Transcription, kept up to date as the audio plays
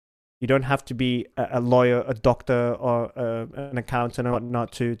You don't have to be a lawyer, a doctor, or an accountant or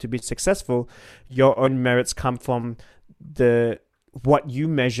whatnot to be successful. Your own merits come from the what you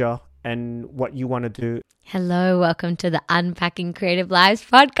measure and what you want to do. Hello, welcome to the Unpacking Creative Lives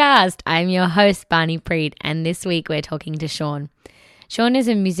podcast. I'm your host, Barney Preet, and this week we're talking to Sean. Sean is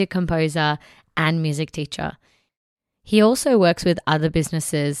a music composer and music teacher. He also works with other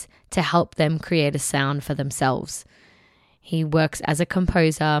businesses to help them create a sound for themselves. He works as a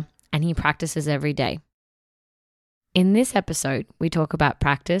composer and he practices every day. In this episode, we talk about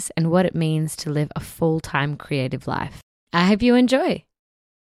practice and what it means to live a full-time creative life. I hope you enjoy.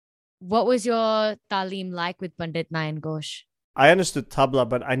 What was your talim like with Pandit Nayan Ghosh? I understood tabla,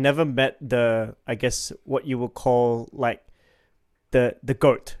 but I never met I guess, what you would call like the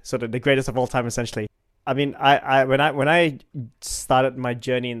GOAT, sort of the greatest of all time, essentially. I mean, when I started my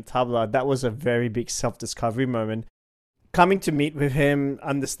journey in tabla, that was a very big self-discovery moment. Coming to meet with him,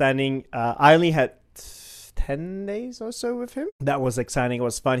 understanding, I only had 10 days or so with him. That was exciting. It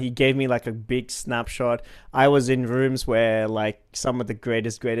was fun. He gave me like a big snapshot. I was in rooms where like some of the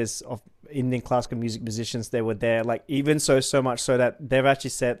greatest of Indian classical music musicians, they were there. Like even so much so that they've actually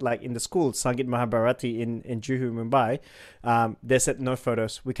said, like in the school, Sangeet Mahabharati in Juhu, Mumbai, they said no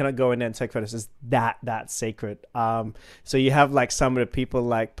photos. We cannot go in there and take photos. It's that sacred. So you have like some of the people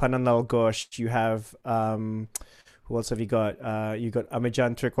like Pananal Ghosh. You have who else have you got? You got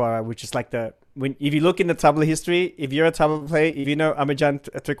Amijan Trikwara, which is like if you look in the tabla history, if you're a tabla player, if you know Amijan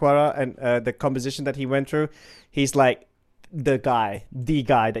Trikwara and the composition that he went through, he's like the guy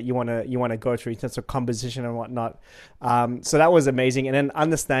that you wanna go through in terms of composition and whatnot. So that was amazing, and then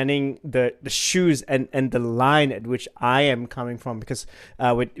understanding the shoes and the line at which I am coming from, because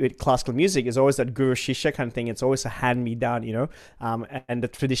with classical music, it's always that guru shishya kind of thing. It's always a hand me down, and the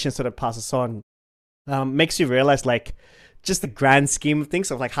tradition sort of passes on. Makes you realize like just the grand scheme of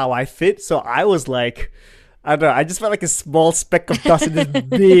things of like how I fit. So I was like, I don't know, I just felt like a small speck of dust in this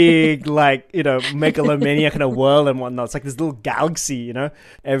big, like, megalomania kind of world and whatnot. It's like this little galaxy,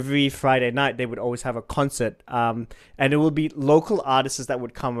 Every Friday night, they would always have a concert. And it would be local artists that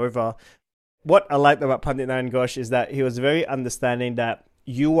would come over. What I liked about Pandit Nayan Ghosh is that he was very understanding that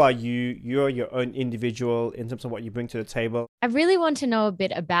you are your own individual in terms of what you bring to the table. I really want to know a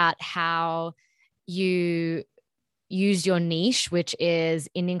bit about how you use your niche, which is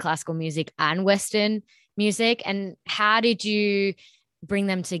Indian classical music and Western music, and how did you bring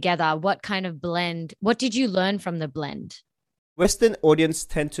them together? What kind of blend? What did you learn from the blend? Western audience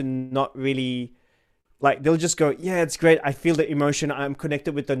tend to not really like, they'll just go, yeah, it's great. I feel the emotion. I'm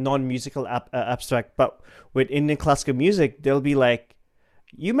connected with the non-musical abstract. But with Indian classical music, they'll be like,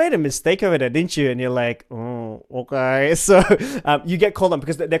 you made a mistake over there, didn't you? And you're like, oh, okay. So you get called on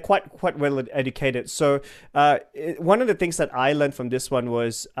because they're quite well educated. So one of the things that I learned from this one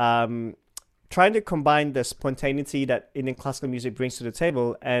was trying to combine the spontaneity that Indian classical music brings to the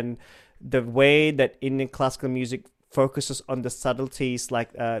table and the way that Indian classical music focuses on the subtleties,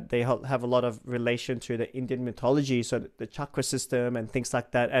 like they have a lot of relation to the Indian mythology, so the chakra system and things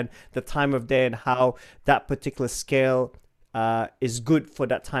like that, and the time of day and how that particular scale is good for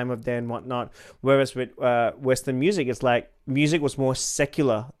that time of day and whatnot. Whereas with Western music, it's like music was more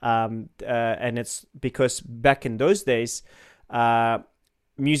secular, and it's because back in those days,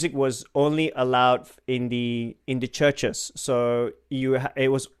 music was only allowed in the churches. So it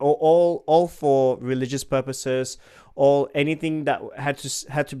was all for religious purposes, anything that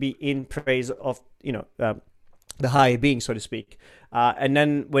had to be in praise of the higher being, so to speak. And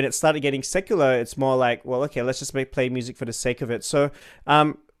then when it started getting secular, it's more like, well, okay, let's just play music for the sake of it. So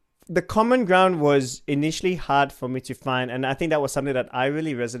the common ground was initially hard for me to find. And I think that was something that I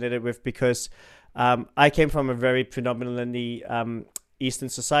really resonated with because I came from a very predominantly Eastern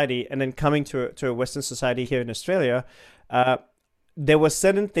society. And then coming to a Western society here in Australia, there were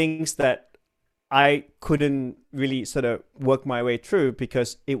certain things that I couldn't really sort of work my way through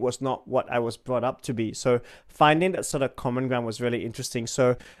because it was not what I was brought up to be. So finding that sort of common ground was really interesting.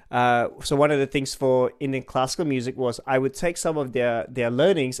 So one of the things for Indian classical music was I would take some of their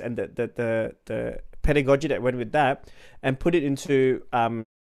learnings and the pedagogy that went with that and put it into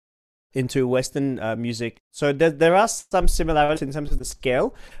Western music. So there are some similarities in terms of the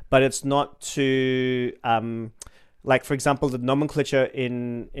scale, but it's not too like, for example, the nomenclature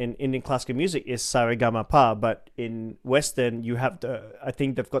in Indian classical music is sa re ga ma pa, but in Western you have I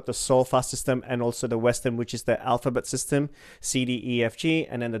think they've got the sol fa system and also the Western, which is the alphabet system, C D E F G,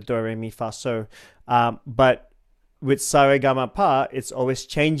 and then the do re mi fa so. But with sa re ga ma pa, it's always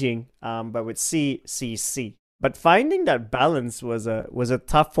changing. But with C, C, C. But finding that balance was a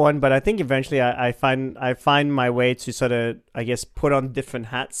tough one. But I think eventually I find my way to sort of, I guess, put on different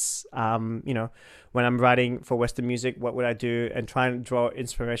hats. When I'm writing for Western music, what would I do, and try and draw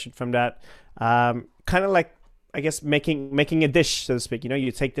inspiration from that. Kind of like, I guess, making a dish, so to speak.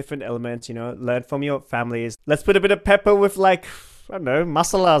 You take different elements. Learn from your families. Let's put a bit of pepper with, like, I don't know,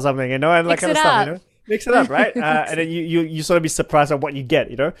 masala or something. And that Mix kind it of stuff. up. Mix it up, right? And then you sort of be surprised at what you get.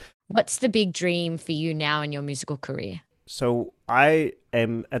 What's the big dream for you now in your musical career? So I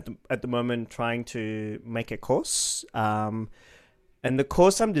am at the moment trying to make a course, and the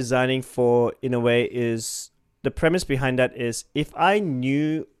course I'm designing for, in a way, is the premise behind that is, if I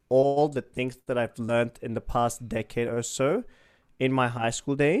knew all the things that I've learned in the past decade or so in my high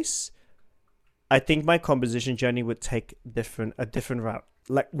school days, I think my composition journey would take a different route.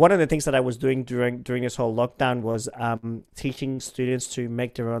 Like, one of the things that I was doing during this whole lockdown was teaching students to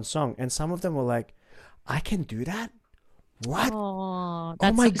make their own song, and some of them were like, "I can do that? What? Oh, Oh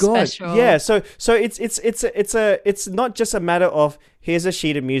that's my so god!" special. Yeah. So it's not just a matter of, here's a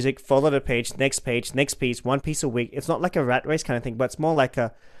sheet of music, follow the page, next piece, one piece a week. It's not like a rat race kind of thing, but it's more like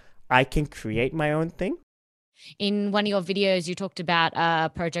I can create my own thing. In one of your videos, you talked about a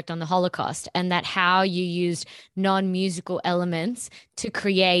project on the Holocaust, and that how you used non-musical elements to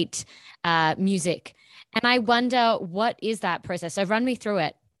create music. And I wonder, what is that process? So run me through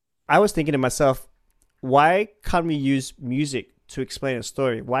it. I was thinking to myself, why can't we use music to explain a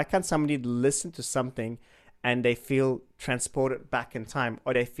story? Why can't somebody listen to something and they feel transported back in time,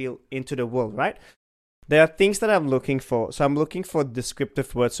 or they feel into the world, right? There are things that I'm looking for. So I'm looking for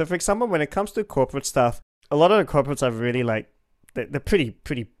descriptive words. So for example, when it comes to corporate stuff, a lot of the corporates are really like, they're pretty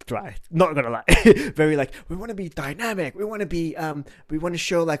dry. Not gonna lie, very like, we want to be dynamic. We want to be we want to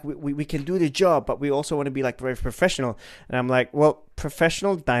show like we can do the job, but we also want to be like very professional. And I'm like, well,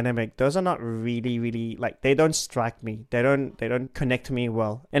 professional, dynamic, those are not really like, they don't strike me. They don't connect to me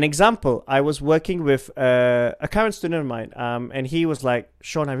well. An example: I was working with a current student of mine, and he was like,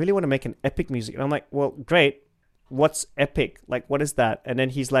 Sean, I really want to make an epic music. And I'm like, well, great. What's epic? Like, what is that? And then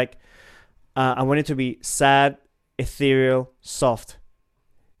he's like, I want it to be sad, ethereal, soft.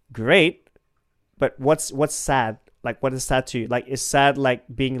 Great, but what's sad? Like, what is sad to you? Like, is sad like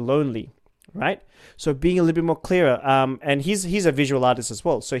being lonely, right? So being a little bit more clearer. And he's a visual artist as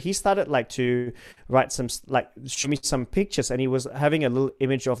well. So he started like to write show me some pictures, and he was having a little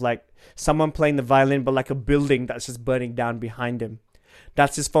image of like someone playing the violin, but like a building that's just burning down behind him.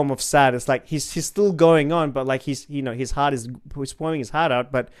 That's his form of sad. It's like he's still going on, but like he's pouring his heart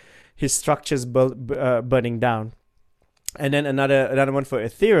out, but his structure's burning down. And then another one for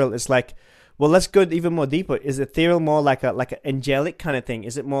ethereal is like, well, let's go even more deeper. Is ethereal more like an angelic kind of thing?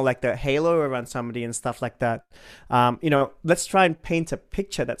 Is it more like the halo around somebody and stuff like that? Let's try and paint a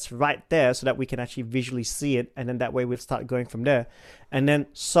picture that's right there so that we can actually visually see it, and then that way we'll start going from there. And then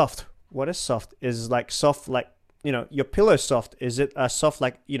soft. What is soft? Is like soft like, your pillow soft? Is it a soft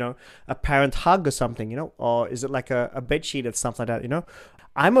like, a parent hug or something, or is it like a bed sheet and stuff like that,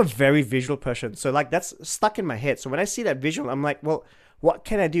 I'm a very visual person. So like, that's stuck in my head. So when I see that visual, I'm like, well, what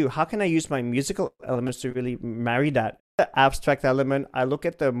can I do? How can I use my musical elements to really marry that? The abstract element, I look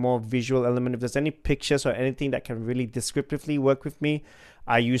at the more visual element. If there's any pictures or anything that can really descriptively work with me,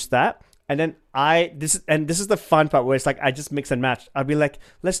 I use that. And then this is the fun part, where it's like, I just mix and match. I'll be like,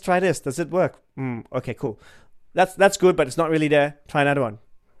 let's try this. Does it work? Okay, cool. That's good, but it's not really there. Try another one.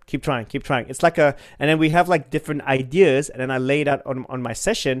 Keep trying. It's like and then we have like different ideas, and then I lay it out on my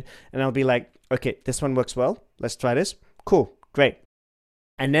session, and I'll be like, okay, this one works well. Let's try this. Cool. Great.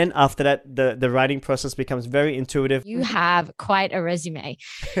 And then after that, the writing process becomes very intuitive. You have quite a resume.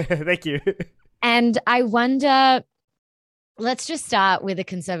 Thank you. And I wonder, let's just start with the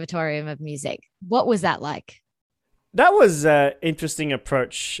Conservatorium of Music. What was that like? That was an interesting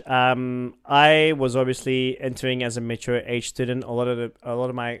approach. I was obviously entering as a mature age student. A lot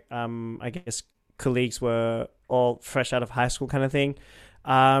of my I guess colleagues were all fresh out of high school kind of thing.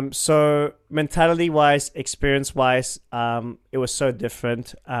 So mentality wise, experience wise, it was so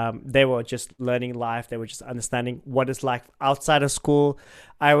different. They were just learning life. They were just understanding what it's like outside of school.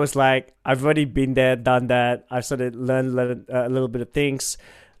 I was like, I've already been there, done that. I've sort of learned a little bit of things.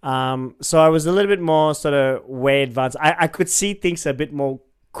 So I was a little bit more sort of way advanced. I could see things a bit more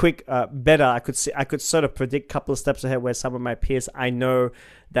quick, better. I could sort of predict a couple of steps ahead, where some of my peers I know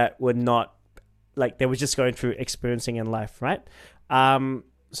that were not, like, they were just going through experiencing in life, right?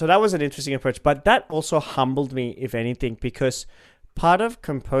 So that was an interesting approach, but that also humbled me, if anything, because part of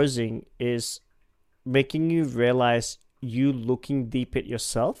composing is making you realize you looking deep at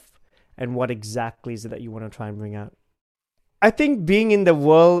yourself and what exactly is it that you want to try and bring out. I think being in the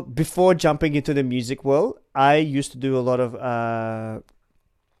world before jumping into the music world, I used to do a lot of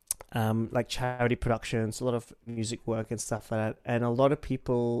like charity productions, a lot of music work and stuff like that. And a lot of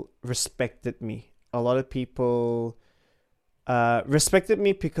people respected me. A lot of people respected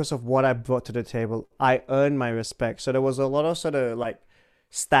me because of what I brought to the table. I earned my respect. So there was a lot of sort of like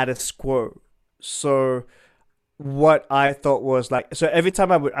status quo. So what I thought was like, so every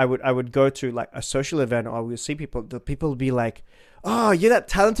time I would go to like a social event, or I would see people, the people would be like, "Oh, you're that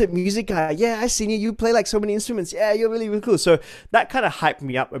talented music guy. Yeah, I seen you. You play like so many instruments. Yeah, you're really, really cool." So that kind of hyped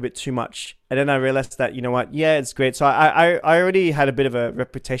me up a bit too much. And then I realized that, you know what? Yeah, it's great. So I already had a bit of a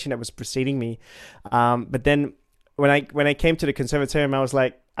reputation that was preceding me. But then when I came to the conservatorium, I was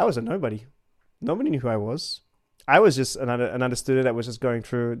like, I was a nobody. Nobody knew who I was. I was just another student that was just going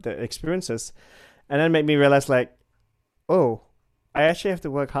through the experiences. And then it made me realize, like, oh, I actually have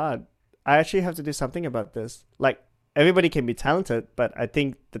to work hard. I actually have to do something about this. Like, everybody can be talented, but I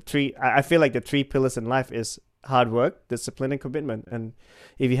think I feel like the three pillars in life is hard work, discipline, and commitment. And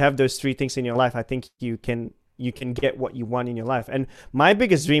if you have those three things in your life, I think you can get what you want in your life. And my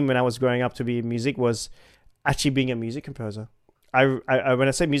biggest dream when I was growing up to be in music was actually being a music composer. I when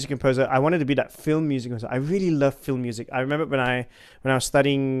I say music composer, I wanted to be that film music composer. I really love film music. I remember when I was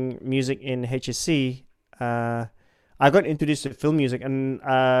studying music in HSC, I got introduced to film music, and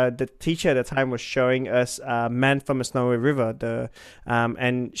the teacher at the time was showing us "Man from a Snowy River,"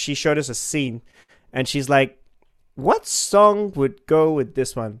 and she showed us a scene, and she's like, "What song would go with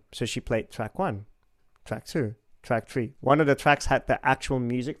this one?" So she played track 1, track 2, track 3. One of the tracks had the actual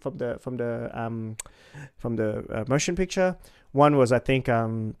music from the motion picture. One was, I think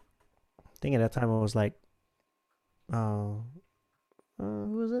at that time I was like, who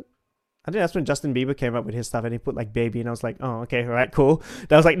was it? I think that's when Justin Bieber came up with his stuff, and he put like "Baby," and I was like, oh, okay, all right, cool.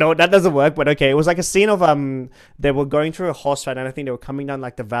 That was like, no, that doesn't work, but okay. It was like a scene of they were going through a horse ride, and I think they were coming down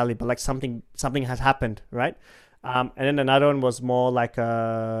like the valley, but like something has happened, right? And then another one was more like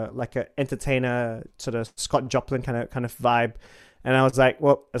a entertainer sort of Scott Joplin kind of vibe, and I was like,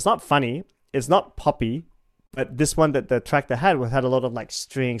 well, it's not funny, it's not poppy. But this one, that the track they had a lot of like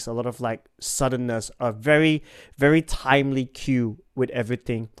strings, a lot of like suddenness, a very, very timely cue with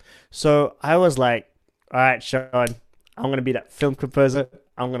everything. So I was like, all right, Sean, I'm going to be that film composer.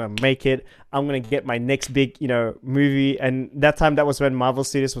 I'm going to make it. I'm going to get my next big, movie. And that time, that was when Marvel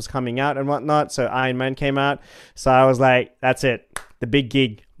Studios was coming out and whatnot. So Iron Man came out. So I was like, that's it. The big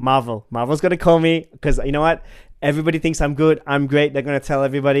gig, Marvel. Marvel's going to call me because you know what? Everybody thinks I'm good. I'm great. They're going to tell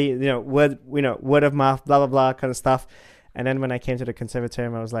everybody, word of mouth, blah, blah, blah kind of stuff. And then when I came to the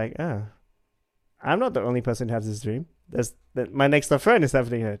conservatorium, I was like, oh, I'm not the only person who has this dream. My next door friend is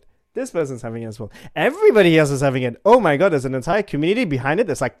having it. This person's having it as well. Everybody else is having it. Oh my God, there's an entire community behind it.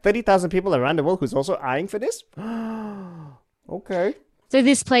 There's like 30,000 people around the world who's also eyeing for this. Okay. So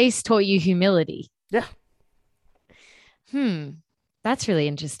this place taught you humility. Yeah. That's really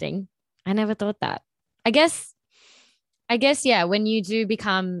interesting. I never thought that. I guess, yeah, when you do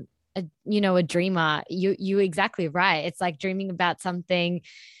become a dreamer, you're exactly right. It's like dreaming about something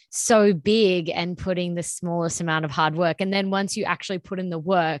so big and putting the smallest amount of hard work. And then once you actually put in the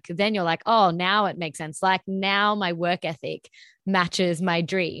work, then you're like, oh, now it makes sense. Like now my work ethic matches my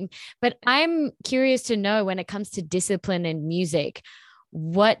dream. But I'm curious to know, when it comes to discipline in music,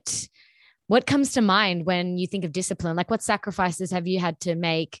 what comes to mind when you think of discipline? Like what sacrifices have you had to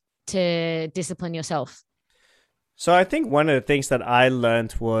make to discipline yourself? So I think one of the things that I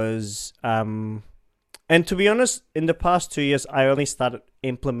learned was, and to be honest, in the past 2 years, I only started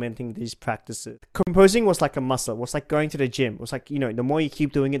implementing these practices. Composing was like a muscle. It was like going to the gym. It was like, the more you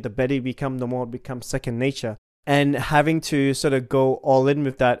keep doing it, the better you become, the more it becomes second nature. And having to sort of go all in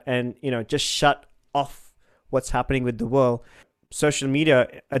with that and, just shut off what's happening with the world. Social media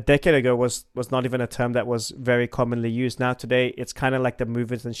a decade ago was not even a term that was very commonly used. Now today, it's kind of like the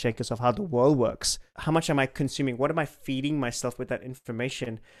movers and shakers of how the world works. How much am I consuming? What am I feeding myself with that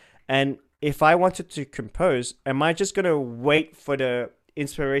information? And if I wanted to compose, am I just going to wait for the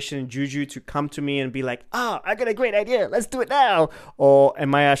inspiration and juju to come to me and be like, I got a great idea, let's do it now? Or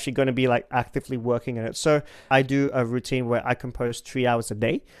am I actually going to be like actively working on it? So I do a routine where I compose 3 hours a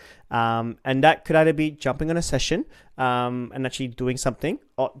day. And that could either be jumping on a session and actually doing something,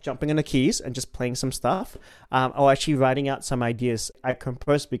 or jumping on the keys and just playing some stuff, or actually writing out some ideas. I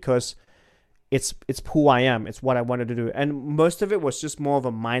compose because it's who I am. It's what I wanted to do. And most of it was just more of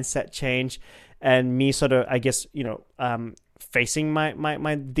a mindset change and me sort of, I guess, facing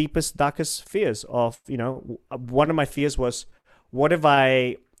my deepest, darkest fears of, one of my fears was, what if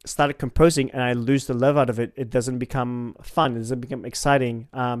I started composing and I lose the love out of it? It doesn't become fun. It doesn't become exciting.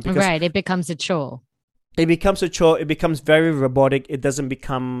 Right. It becomes a chore. it becomes a chore. It becomes very robotic. It doesn't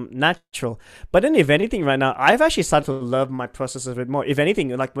become natural. But then, if anything, right now, I've actually started to love my process a bit more. If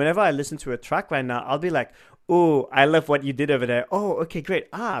anything, like whenever I listen to a track right now, I'll be like, "Oh, I love what you did over there. Oh, okay, great.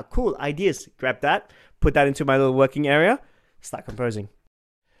 Ah, cool ideas. Grab that, put that into my little working area, start composing."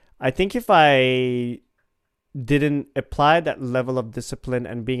 I think if I didn't apply that level of discipline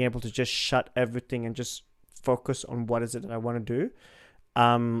and being able to just shut everything and just focus on what is it that I want to do,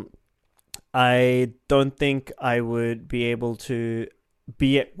 I don't think I would be able to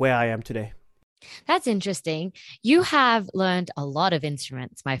be at where I am today. That's interesting. You have learned a lot of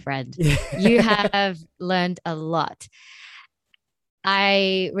instruments, my friend. You have learned a lot.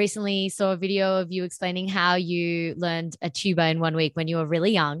 I recently saw a video of you explaining how you learned a tuba in 1 week when you were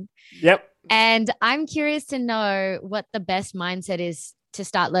really young. Yep. And I'm curious to know what the best mindset is to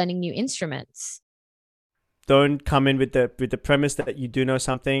start learning new instruments. Don't come in with the premise that you do know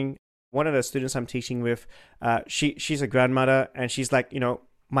something. One of the students I'm teaching with, she's a grandmother, and she's like,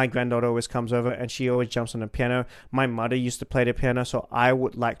 my granddaughter always comes over and she always jumps on the piano. My mother used to play the piano, so I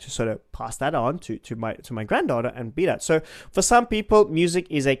would like to sort of pass that on to my granddaughter and be that. So for some people, music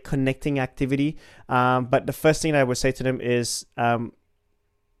is a connecting activity. But the first thing I would say to them is, when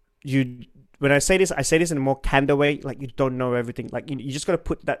I say this in a more candid way. Like, you don't know everything. Like, you just got to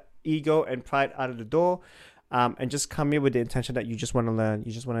put that ego and pride out of the door. And just come here with the intention that you just want to learn,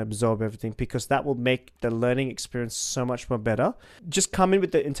 you just want to absorb everything, because that will make the learning experience so much more better. Just come in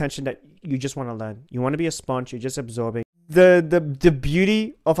with the intention that you just want to learn. You want to be a sponge, you're just absorbing. The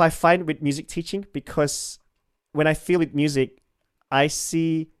beauty of, I find, with music teaching, because when I feel with music, I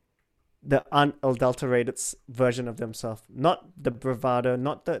see the unadulterated version of themselves, not the bravado,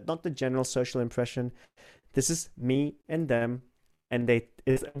 not the general social impression. This is me and them. And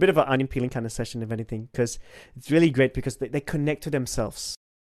it's a bit of an onion peeling kind of session, if anything, because it's really great because they connect to themselves.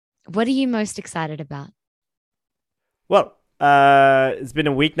 What are you most excited about? Well, it's been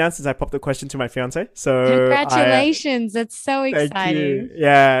a week now since I popped the question to my fiance. So congratulations! That's so exciting. Thank you.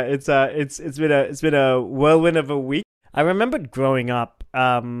 Yeah, it's been a whirlwind of a week. I remembered growing up,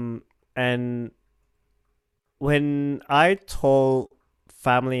 and when I told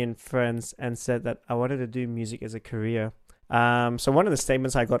family and friends and said that I wanted to do music as a career. So one of the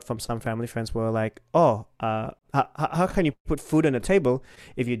statements I got from some family friends were like, "Oh, how can you put food on the table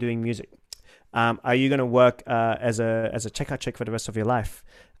if you're doing music? Are you going to work as a checkout chick for the rest of your life?"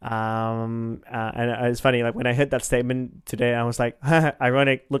 And it's funny, like when I heard that statement today, I was like,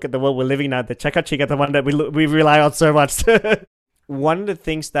 ironic. Look at the world we're living now. The checkout chick is the one that we rely on so much. One of the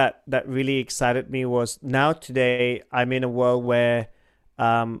things that really excited me was, now today I'm in a world where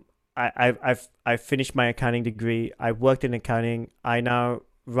I've finished my accounting degree. I worked in accounting. I now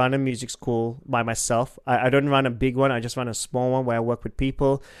run a music school by myself. I don't run a big one. I just run a small one where I work with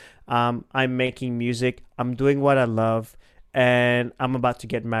people. I'm making music. I'm doing what I love, and I'm about to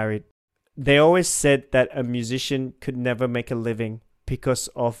get married. They always said that a musician could never make a living because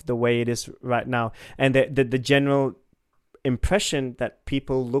of the way it is right now, and the general impression that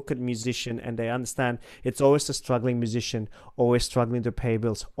people look at musician and they understand it's always a struggling musician, always struggling to pay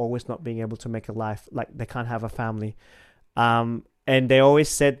bills, always not being able to make a life, like they can't have a family. And they always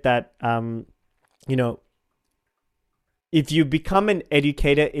said that, if you become an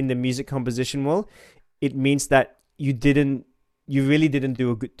educator in the music composition world, it means that you really didn't do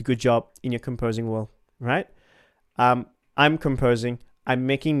a good job in your composing world, right? I'm composing, I'm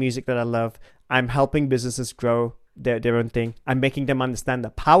making music that I love, I'm helping businesses grow their own thing. I'm making them understand the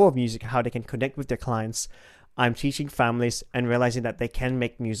power of music, how they can connect with their clients. I'm teaching families and realizing that they can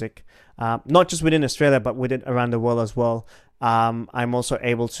make music, not just within Australia, but within around the world as well. I'm also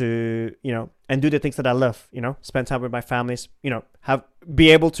able to, and do the things that I love, spend time with my families, be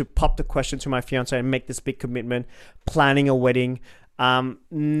able to pop the question to my fiance and make this big commitment, planning a wedding.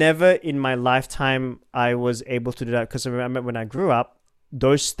 Never in my lifetime I was able to do that, because I remember when I grew up,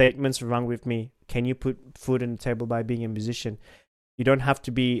 those statements rung with me. Can you put food on the table by being a musician? You don't have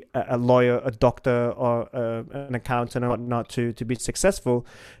to be a lawyer, a doctor, or an accountant or whatnot to be successful.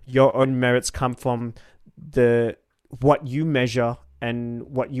 Your own merits come from what you measure and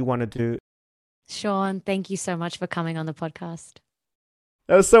what you want to do. Sean, thank you so much for coming on the podcast.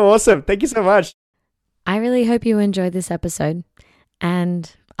 That was so awesome. Thank you so much. I really hope you enjoyed this episode, and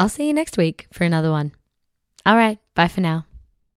I'll see you next week for another one. All right, bye for now.